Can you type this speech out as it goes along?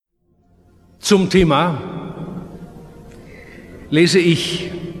Zum Thema lese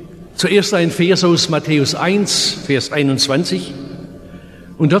ich zuerst einen Vers aus Matthäus 1, Vers 21.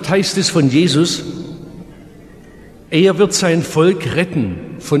 Und dort heißt es von Jesus: Er wird sein Volk retten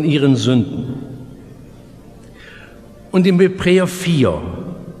von ihren Sünden. Und im Hebräer 4,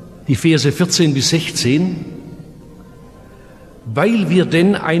 die Verse 14 bis 16: Weil wir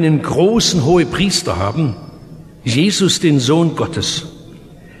denn einen großen Hohepriester haben, Jesus, den Sohn Gottes,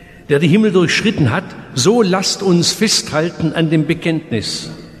 der die Himmel durchschritten hat, so lasst uns festhalten an dem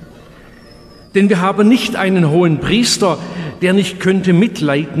Bekenntnis. Denn wir haben nicht einen hohen Priester, der nicht könnte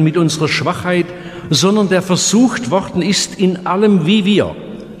mitleiden mit unserer Schwachheit, sondern der versucht worden ist in allem wie wir,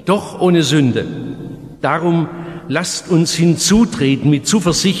 doch ohne Sünde. Darum lasst uns hinzutreten mit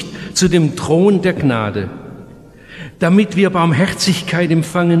Zuversicht zu dem Thron der Gnade, damit wir Barmherzigkeit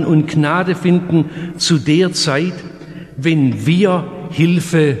empfangen und Gnade finden zu der Zeit, wenn wir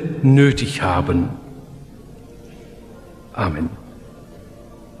Hilfe nötig haben. Amen.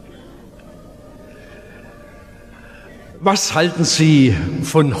 Was halten Sie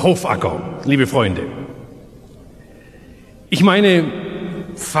von Hofacker, liebe Freunde? Ich meine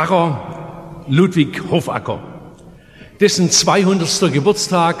Pfarrer Ludwig Hofacker, dessen 200.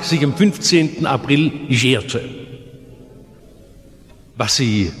 Geburtstag sich am 15. April jährte. Was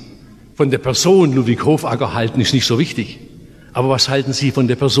Sie von der Person Ludwig Hofacker halten, ist nicht so wichtig. Aber was halten Sie von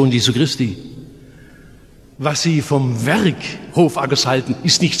der Person Jesu Christi? Was Sie vom Werk Hofackers halten,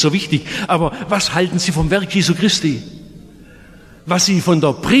 ist nicht so wichtig. Aber was halten Sie vom Werk Jesu Christi? Was Sie von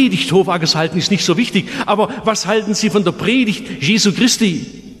der Predigt Hofackers halten, ist nicht so wichtig. Aber was halten Sie von der Predigt Jesu Christi?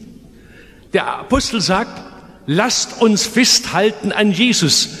 Der Apostel sagt: Lasst uns festhalten an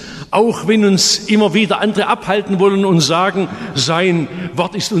Jesus, auch wenn uns immer wieder andere abhalten wollen und sagen, sein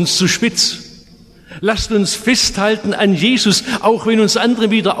Wort ist uns zu spitz. Lasst uns festhalten an Jesus, auch wenn uns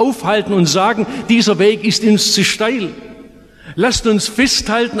andere wieder aufhalten und sagen, dieser Weg ist uns zu steil. Lasst uns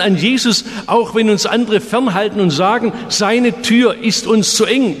festhalten an Jesus, auch wenn uns andere fernhalten und sagen, seine Tür ist uns zu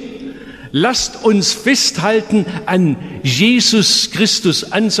eng. Lasst uns festhalten an Jesus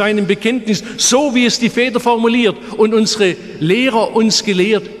Christus, an seinem Bekenntnis, so wie es die Väter formuliert und unsere Lehrer uns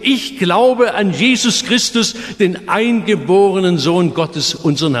gelehrt. Ich glaube an Jesus Christus, den eingeborenen Sohn Gottes,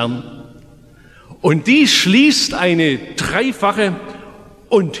 unseren Herrn. Und dies schließt eine dreifache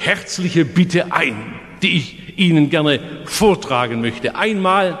und herzliche Bitte ein, die ich Ihnen gerne vortragen möchte.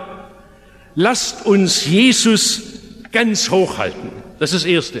 Einmal, lasst uns Jesus ganz hoch halten. Das ist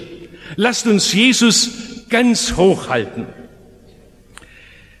das Erste. Lasst uns Jesus ganz hoch halten.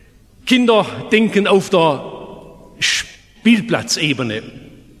 Kinder denken auf der Spielplatzebene.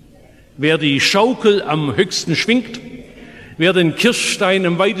 Wer die Schaukel am höchsten schwingt, wer den Kirschstein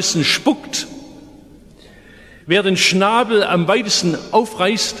am weitesten spuckt, wer den Schnabel am weitesten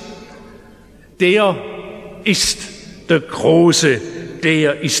aufreißt, der ist der große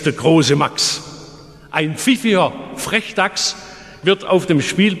Max. Ein pfiffiger Frechdachs wird auf dem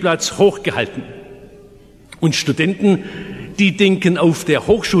Spielplatz hochgehalten. Und Studenten, die denken auf der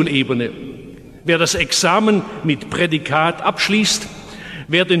Hochschulebene. Wer das Examen mit Prädikat abschließt,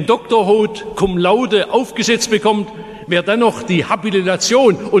 wer den Doktorhut cum laude aufgesetzt bekommt, wer dann noch die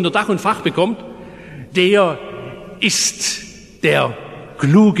Habilitation unter Dach und Fach bekommt, der ist der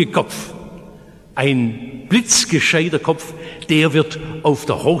kluge Kopf. Ein blitzgescheiter Kopf, der wird auf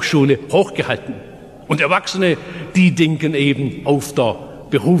der Hochschule hochgehalten. Und Erwachsene, die denken eben auf der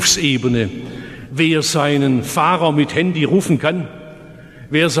Berufsebene. Wer seinen Fahrer mit Handy rufen kann,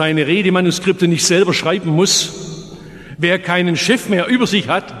 wer seine Redemanuskripte nicht selber schreiben muss, wer keinen Chef mehr über sich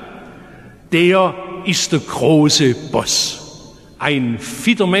hat, der ist der große Boss. Ein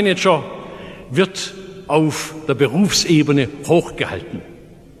fitter Manager wird auf der Berufsebene hochgehalten.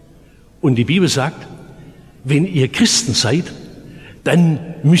 Und die Bibel sagt, wenn ihr Christen seid, dann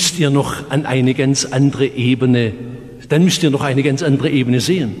müsst ihr noch eine ganz andere Ebene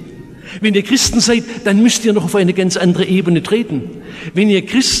sehen. Wenn ihr Christen seid, dann müsst ihr noch auf eine ganz andere Ebene treten. Wenn ihr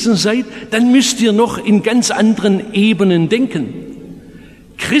Christen seid, dann müsst ihr noch in ganz anderen Ebenen denken.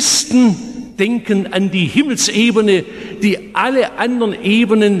 Christen denken an die Himmelsebene, die alle anderen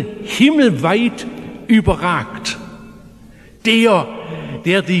Ebenen himmelweit überragt. Der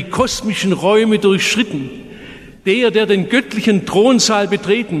die kosmischen Räume durchschritten, der den göttlichen Thronsaal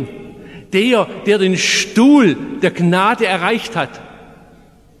betreten, der den Stuhl der Gnade erreicht hat,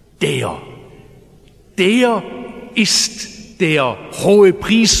 der ist der hohe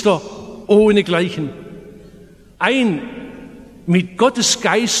Priester ohnegleichen. Ein mit Gottes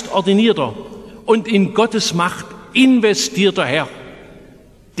Geist ordinierter und in Gottes Macht investierter Herr,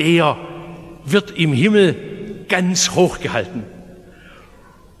 der wird im Himmel ganz hoch gehalten.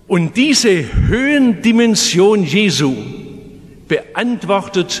 Und diese Höhendimension Jesu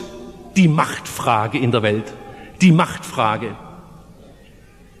beantwortet die Machtfrage in der Welt. Die Machtfrage.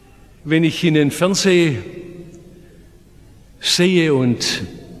 Wenn ich in den Fernsehen sehe und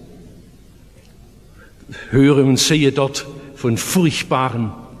höre und sehe dort von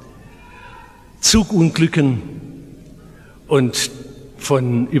furchtbaren Zugunglücken und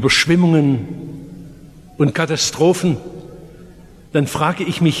von Überschwemmungen und Katastrophen, dann frage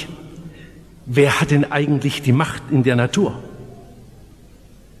ich mich, wer hat denn eigentlich die Macht in der Natur?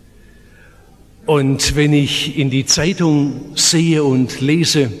 Und wenn ich in die Zeitung sehe und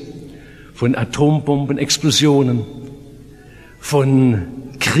lese von Atombombenexplosionen, von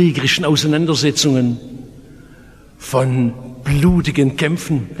kriegerischen Auseinandersetzungen, von blutigen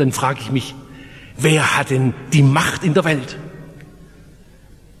Kämpfen, dann frage ich mich, wer hat denn die Macht in der Welt?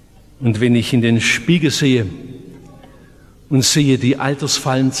 Und wenn ich in den Spiegel sehe und sehe die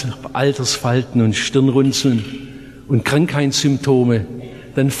Altersfalten und Stirnrunzeln und Krankheitssymptome,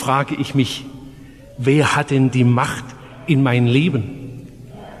 dann frage ich mich, wer hat denn die Macht in mein Leben?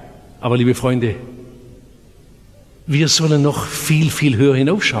 Aber liebe Freunde, wir sollen noch viel, viel höher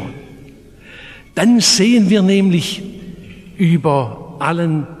hinaufschauen. Dann sehen wir nämlich über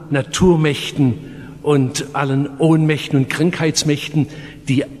allen Naturmächten und allen Ohnmächten und Krankheitsmächten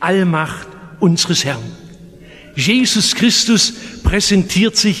die Allmacht unseres Herrn. Jesus Christus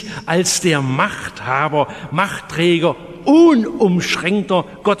präsentiert sich als der Machthaber, Machtträger, unumschränkter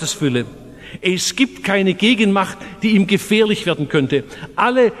Gottesfülle. Es gibt keine Gegenmacht, die ihm gefährlich werden könnte.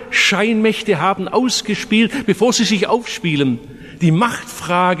 Alle Scheinmächte haben ausgespielt, bevor sie sich aufspielen. Die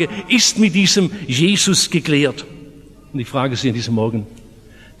Machtfrage ist mit diesem Jesus geklärt. Und ich frage Sie an diesem Morgen,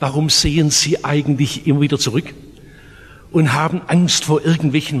 warum sehen Sie eigentlich immer wieder zurück und haben Angst vor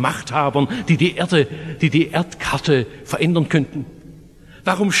irgendwelchen Machthabern, die die Erdkarte verändern könnten?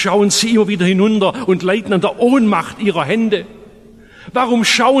 Warum schauen Sie immer wieder hinunter und leiden an der Ohnmacht Ihrer Hände? Warum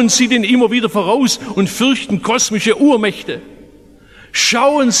schauen Sie denn immer wieder voraus und fürchten kosmische Urmächte?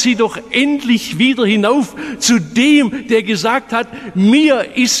 Schauen Sie doch endlich wieder hinauf zu dem, der gesagt hat,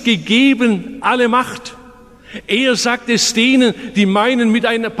 mir ist gegeben alle Macht. Er sagt es denen, die meinen, mit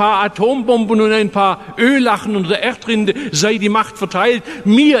ein paar Atombomben und ein paar Öllachen unter der Erdrinde sei die Macht verteilt.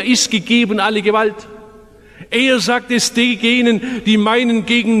 Mir ist gegeben alle Gewalt. Er sagt es denen, die meinen,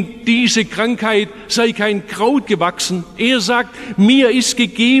 gegen diese Krankheit sei kein Kraut gewachsen. Er sagt, mir ist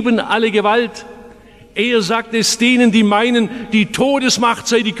gegeben alle Gewalt. Er sagt es denen, die meinen, die Todesmacht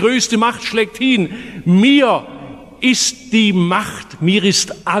sei die größte Macht schlechthin. Mir ist die Macht, mir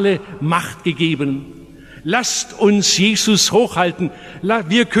ist alle Macht gegeben. Lasst uns Jesus hochhalten.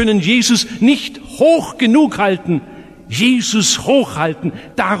 Wir können Jesus nicht hoch genug halten. Jesus hochhalten,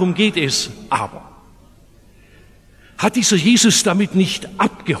 darum geht es. Aber hat dieser Jesus damit nicht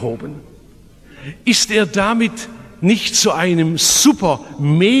abgehoben? Ist er damit nicht zu einem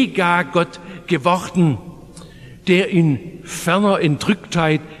Super-Mega-Gott geworden, der in ferner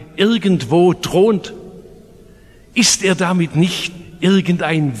Entrücktheit irgendwo thront? Ist er damit nicht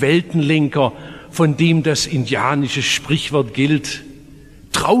irgendein Weltenlenker, von dem das indianische Sprichwort gilt?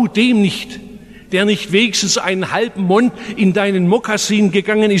 Trau dem nicht, der nicht wenigstens einen halben Mond in deinen Mokassin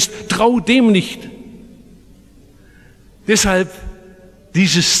gegangen ist. Trau dem nicht. Deshalb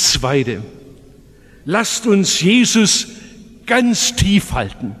dieses Zweite. Lasst uns Jesus ganz tief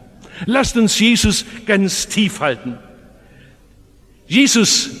halten. Lasst uns Jesus ganz tief halten.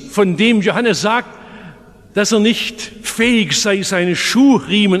 Jesus, von dem Johannes sagt, dass er nicht fähig sei, seine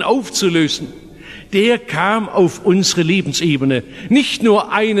Schuhriemen aufzulösen, der kam auf unsere Lebensebene. Nicht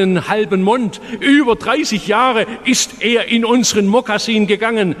nur einen halben Mond, über 30 Jahre ist er in unseren Mokassin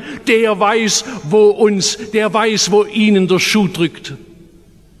gegangen. Der weiß, wo ihnen der Schuh drückt.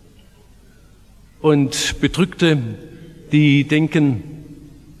 Und Bedrückte, die denken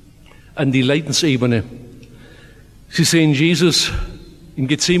an die Leidensebene. Sie sehen Jesus in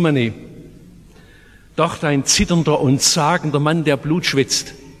Gethsemane. Dort ein zitternder und zagender Mann, der Blut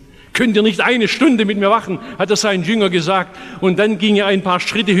schwitzt. Könnt ihr nicht eine Stunde mit mir wachen, hat er seinen Jünger gesagt. Und dann ging er ein paar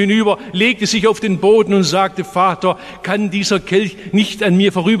Schritte hinüber, legte sich auf den Boden und sagte, Vater, kann dieser Kelch nicht an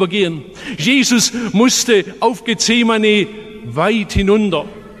mir vorübergehen? Jesus musste auf Gethsemane weit hinunter.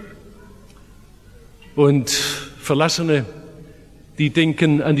 Und Verlassene, die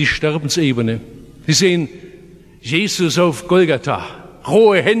denken an die Sterbensebene. Sie sehen Jesus auf Golgatha.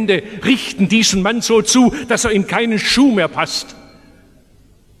 Rohe Hände richten diesen Mann so zu, dass er in keinen Schuh mehr passt.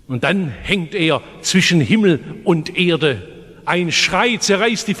 Und dann hängt er zwischen Himmel und Erde. Ein Schrei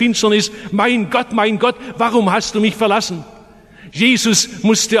zerreißt die Finsternis. Mein Gott, warum hast du mich verlassen? Jesus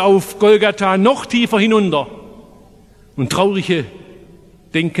musste auf Golgatha noch tiefer hinunter. Und traurige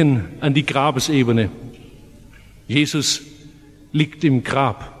denken an die Grabesebene. Jesus liegt im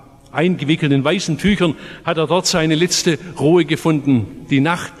Grab. Eingewickelt in weißen Tüchern hat er dort seine letzte Ruhe gefunden. Die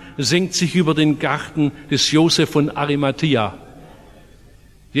Nacht senkt sich über den Garten des Josef von Arimathäa.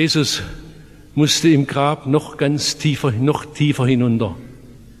 Jesus musste im Grab noch tiefer hinunter.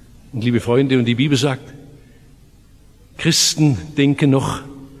 Und liebe Freunde, und die Bibel sagt, Christen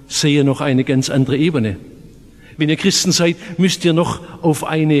sehen noch eine ganz andere Ebene. Wenn ihr Christen seid, müsst ihr noch auf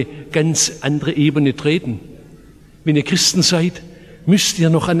eine ganz andere Ebene treten. Wenn ihr Christen seid, müsst ihr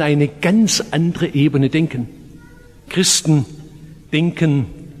noch an eine ganz andere Ebene denken. Christen denken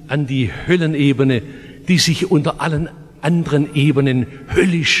an die Höllenebene, die sich unter allen anderen Ebenen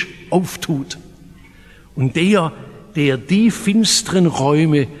höllisch auftut. Und der die finsteren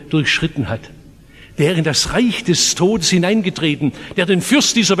Räume durchschritten hat, der in das Reich des Todes hineingetreten, der den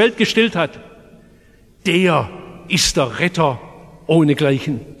Fürst dieser Welt gestellt hat, der ist der Retter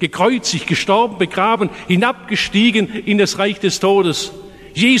ohnegleichen. Gekreuzigt, gestorben, begraben, hinabgestiegen in das Reich des Todes.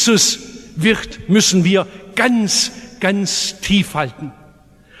 Jesus müssen wir ganz, ganz tief halten.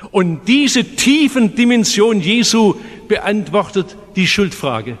 Und diese tiefen Dimension Jesu beantwortet die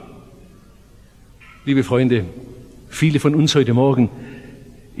Schuldfrage. Liebe Freunde, viele von uns heute Morgen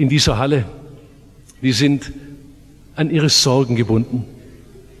in dieser Halle, die sind an ihre Sorgen gebunden.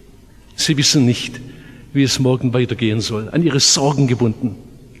 Sie wissen nicht, wie es morgen weitergehen soll. An ihre Sorgen gebunden.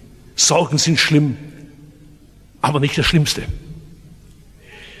 Sorgen sind schlimm, aber nicht das Schlimmste.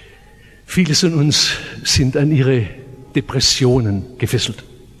 Viele von uns sind an ihre Depressionen gefesselt.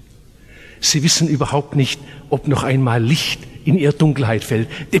 Sie wissen überhaupt nicht, ob noch einmal Licht in ihre Dunkelheit fällt.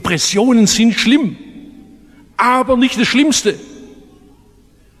 Depressionen sind schlimm, aber nicht das Schlimmste.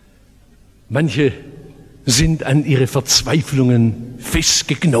 Manche sind an ihre Verzweiflungen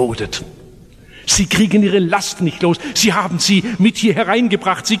festgeknotet. Sie kriegen ihre Last nicht los. Sie haben sie mit hier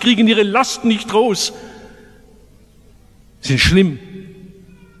hereingebracht. Sie kriegen ihre Last nicht raus. Sie sind schlimm,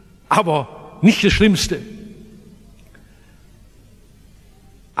 aber nicht das Schlimmste.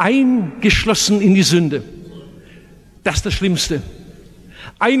 Eingeschlossen in die Sünde, das ist das Schlimmste.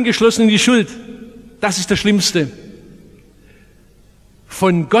 Eingeschlossen in die Schuld, das ist das Schlimmste.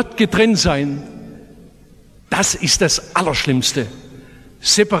 Von Gott getrennt sein, das ist das Allerschlimmste.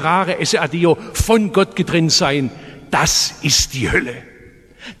 Separare esse a Dio, von Gott getrennt sein, das ist die Hölle.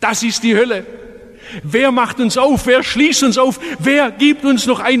 Das ist die Hölle. Wer macht uns auf? Wer schließt uns auf? Wer gibt uns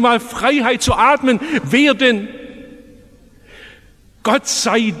noch einmal Freiheit zu atmen? Wer denn? Gott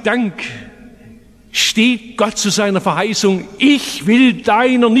sei Dank steht Gott zu seiner Verheißung. Ich will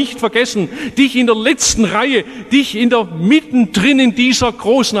deiner nicht vergessen. Dich in der letzten Reihe, dich in der mittendrin in dieser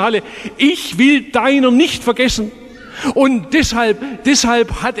großen Halle. Ich will deiner nicht vergessen. Und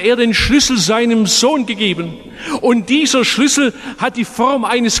deshalb hat er den Schlüssel seinem Sohn gegeben. Und dieser Schlüssel hat die Form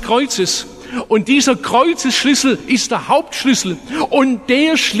eines Kreuzes. Und dieser Kreuzesschlüssel ist der Hauptschlüssel. Und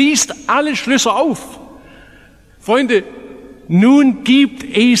der schließt alle Schlösser auf. Freunde, nun gibt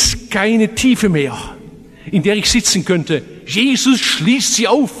es keine Tiefe mehr, in der ich sitzen könnte. Jesus schließt sie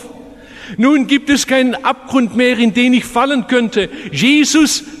auf. Nun gibt es keinen Abgrund mehr, in den ich fallen könnte.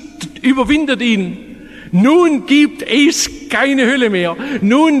 Jesus überwindet ihn. Nun gibt es keine Hölle mehr.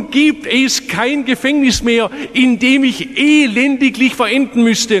 Nun gibt es kein Gefängnis mehr, in dem ich elendiglich verenden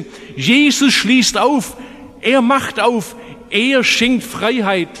müsste. Jesus schließt auf. Er macht auf. Er schenkt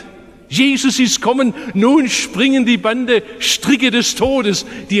Freiheit. Jesus ist kommen. Nun springen die Stricke des Todes,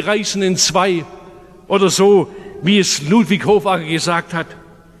 die reißen entzwei. Oder so, wie es Ludwig Hofacker gesagt hat.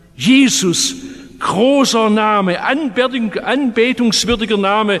 Jesus, großer Name, anbetungswürdiger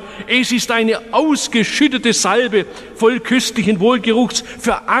Name. Es ist eine ausgeschüttete Salbe voll köstlichen Wohlgeruchs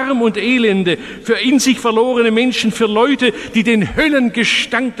für Arm und Elende, für in sich verlorene Menschen, für Leute, die den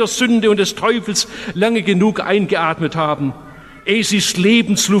Höllengestank der Sünde und des Teufels lange genug eingeatmet haben. Es ist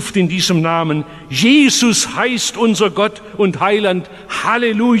Lebensluft in diesem Namen. Jesus heißt unser Gott und Heiland.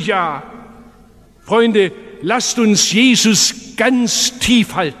 Halleluja! Freunde, lasst uns Jesus ganz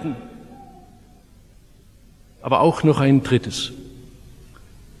tief halten. Aber auch noch ein drittes.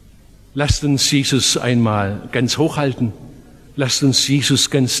 Lasst uns Jesus einmal ganz hoch halten. Lasst uns Jesus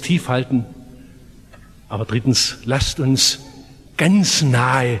ganz tief halten. Aber drittens, lasst uns ganz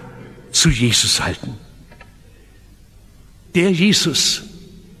nahe zu Jesus halten. Der Jesus,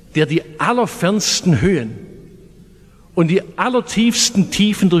 der die allerfernsten Höhen und die allertiefsten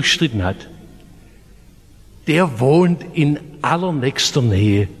Tiefen durchstritten hat, der wohnt in allernächster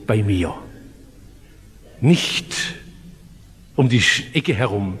Nähe bei mir. Nicht um die Ecke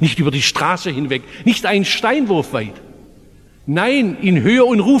herum, nicht über die Straße hinweg, nicht einen Steinwurf weit. Nein, in Höhe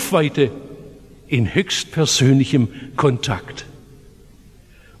und Rufweite, in höchstpersönlichem Kontakt.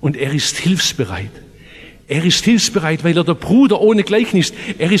 Und er ist hilfsbereit. Er ist hilfsbereit, weil er der Bruder ohnegleichen ist.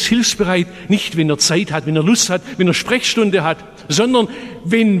 Er ist hilfsbereit, nicht wenn er Zeit hat, wenn er Lust hat, wenn er Sprechstunde hat, sondern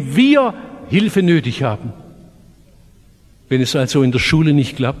wenn wir Hilfe nötig haben. Wenn es also in der Schule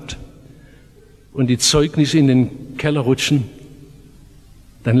nicht klappt und die Zeugnisse in den Keller rutschen,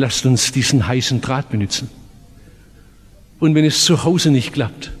 dann lasst uns diesen heißen Draht benutzen. Und wenn es zu Hause nicht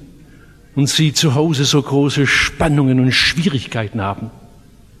klappt und Sie zu Hause so große Spannungen und Schwierigkeiten haben,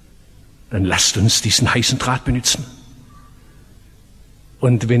 dann lasst uns diesen heißen Draht benutzen.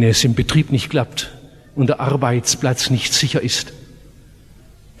 Und wenn es im Betrieb nicht klappt und der Arbeitsplatz nicht sicher ist,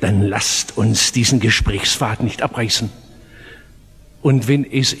 dann lasst uns diesen Gesprächsfaden nicht abreißen. Und wenn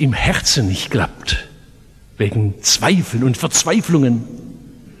es im Herzen nicht klappt, wegen Zweifeln und Verzweiflungen,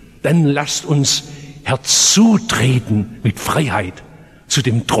 dann lasst uns herzutreten mit Freiheit zu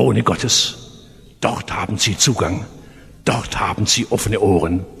dem Throne Gottes. Dort haben Sie Zugang, dort haben Sie offene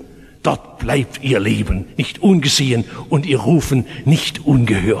Ohren, dort bleibt Ihr Leben nicht ungesehen und Ihr Rufen nicht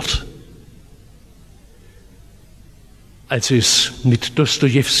ungehört. Als es mit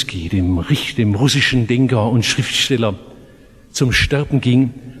Dostojewski, dem russischen Denker und Schriftsteller, zum Sterben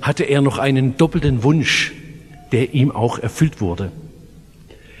ging, hatte er noch einen doppelten Wunsch, der ihm auch erfüllt wurde.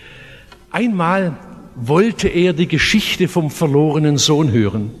 Einmal wollte er die Geschichte vom verlorenen Sohn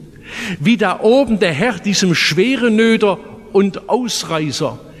hören, wie da oben der Herr diesem Schwerenöter und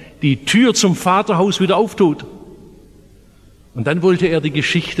Ausreißer die Tür zum Vaterhaus wieder auftut. Und dann wollte er die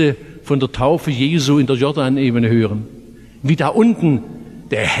Geschichte von der Taufe Jesu in der Jordanebene hören, wie da unten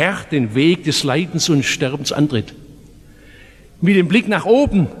der Herr den Weg des Leidens und Sterbens antritt. Mit dem Blick nach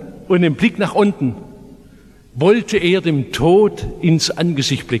oben und dem Blick nach unten wollte er dem Tod ins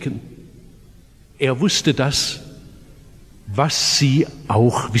Angesicht blicken. Er wusste das, was Sie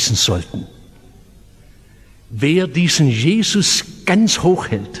auch wissen sollten. Wer diesen Jesus ganz hoch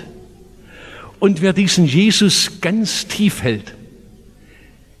hält und wer diesen Jesus ganz tief hält,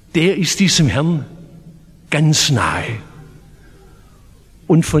 der ist diesem Herrn ganz nahe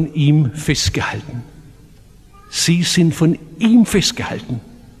und von ihm festgehalten. Sie sind von ihm festgehalten.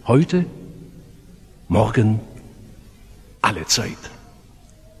 Heute, morgen, alle Zeit.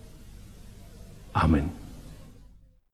 Amen.